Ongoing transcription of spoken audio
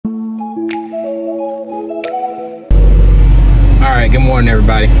morning,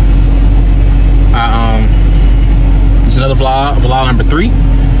 everybody. It's another vlog number 3.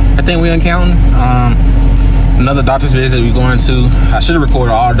 I think we're counting. Another doctor's visit we're going to. I should have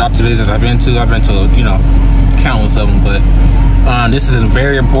recorded all the doctor's visits I've been to. I've been to, you know, countless of them, but this is a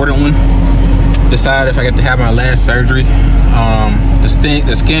very important one. Decided if I get to have my last surgery,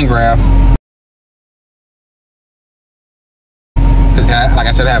 the skin graft. Like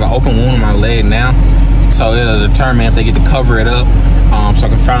I said, I have an open wound in my leg now, so it'll determine if they get to cover it up, so I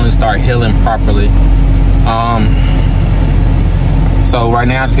can finally start healing properly. So right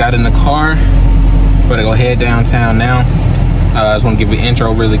now I just got in the car. Better go head downtown now. I just want to give you an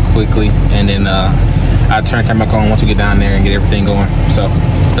intro really quickly, and then I'll turn the camera back on once we get down there and get everything going. So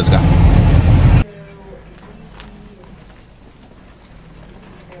let's go.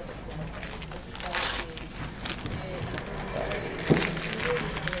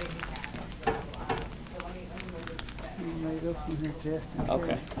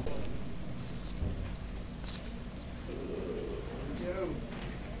 Okay.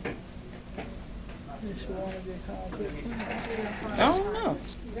 I don't know.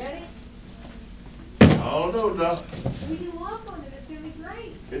 Ready? I don't know, Doc. We can walk on it. It's gonna be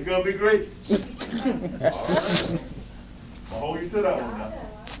great. It's gonna be great. All right. I'll hold you to that one now.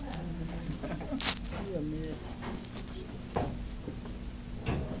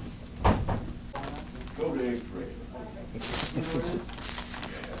 Go to X-ray.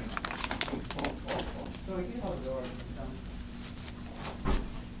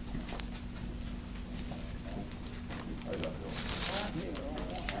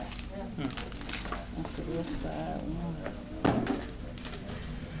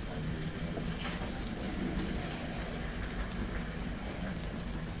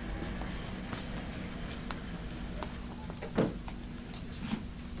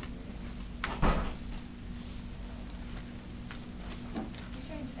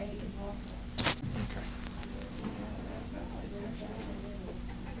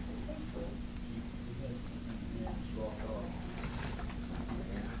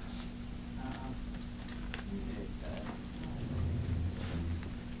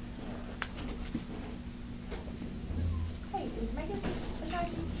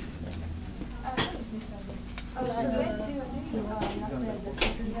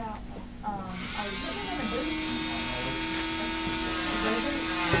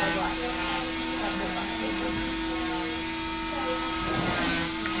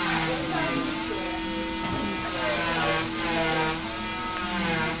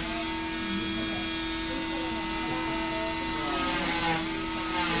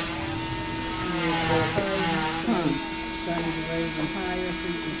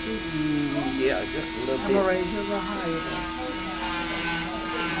 Yeah, just a little bit. I'm gonna raise you a little higher.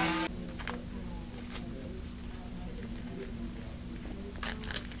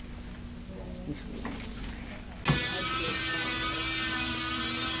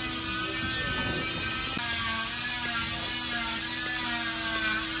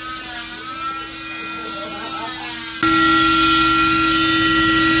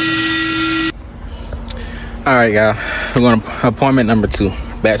 All right, y'all. We're going to appointment number 2.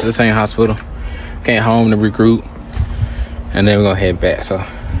 Back to the same hospital. Came home to regroup, and then we're gonna head back. So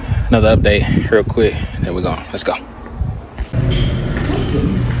another update real quick, then we're going. Let's go.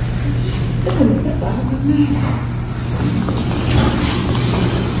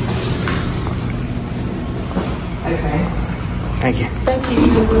 Okay. Thank you. Thank you.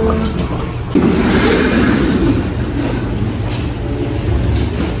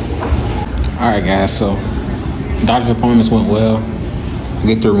 All right, guys. So doctor's appointments went well. I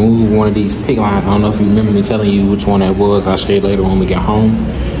get to remove one of these PICC lines. I don't know if you remember me telling you which one that was. I'll show you later when we get home.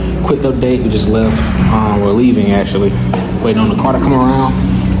 Quick update, we just left. We're leaving, actually. Waiting on the car to come around.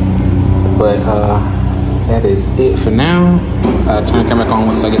 But that is it for now. Turn the camera back on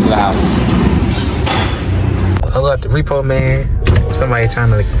once I get to the house. I left the repo man. Somebody trying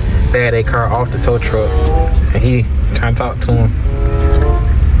to bag their car off the tow truck. And he trying to talk to him.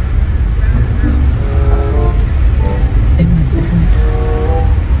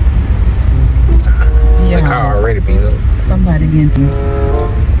 The car already beat up. Somebody been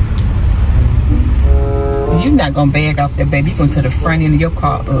You're not gonna bag off that baby. You're gonna tear the front end of your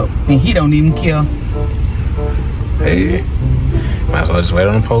car up, and he don't even care. Hey, might as well just wait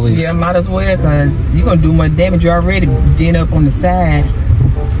on the police. Yeah, might as well, because you're gonna do much damage. You already dent up on the side.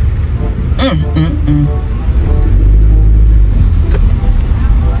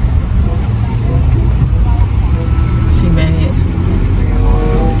 She mad.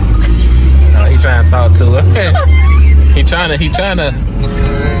 No, he trying to talk to her. he trying to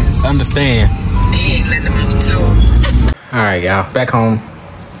understand. He ain't letting him off the tow. Alright, y'all, back home.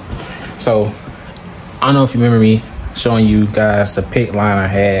 So, I don't know if you remember me showing you guys the pick line I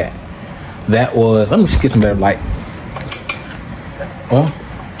had. That was, let me get some better light. Well,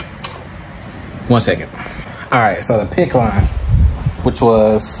 1 second. Alright, so the pick line, which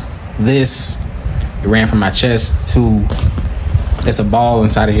was this, it ran from my chest to, it's a ball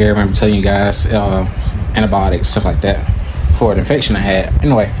inside of here. I remember telling you guys, antibiotics, stuff like that, for an infection I had.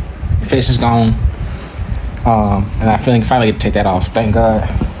 Anyway, infection's gone. And I finally get to take that off, thank God.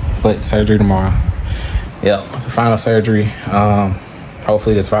 But surgery tomorrow. Yep, final surgery.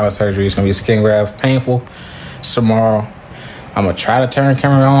 Hopefully this final surgery is gonna be a skin graft. Painful. It's tomorrow. I'm gonna try to turn the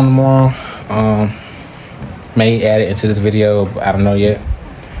camera on tomorrow. May add it into this video, but I don't know yet.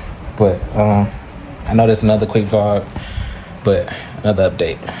 But I know there's another quick vlog, but another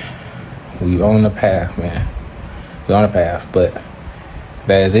update. We on the path, man. We on the path, but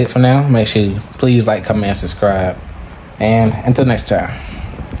that is it for now. Make sure you please like, comment, and subscribe. And until next time.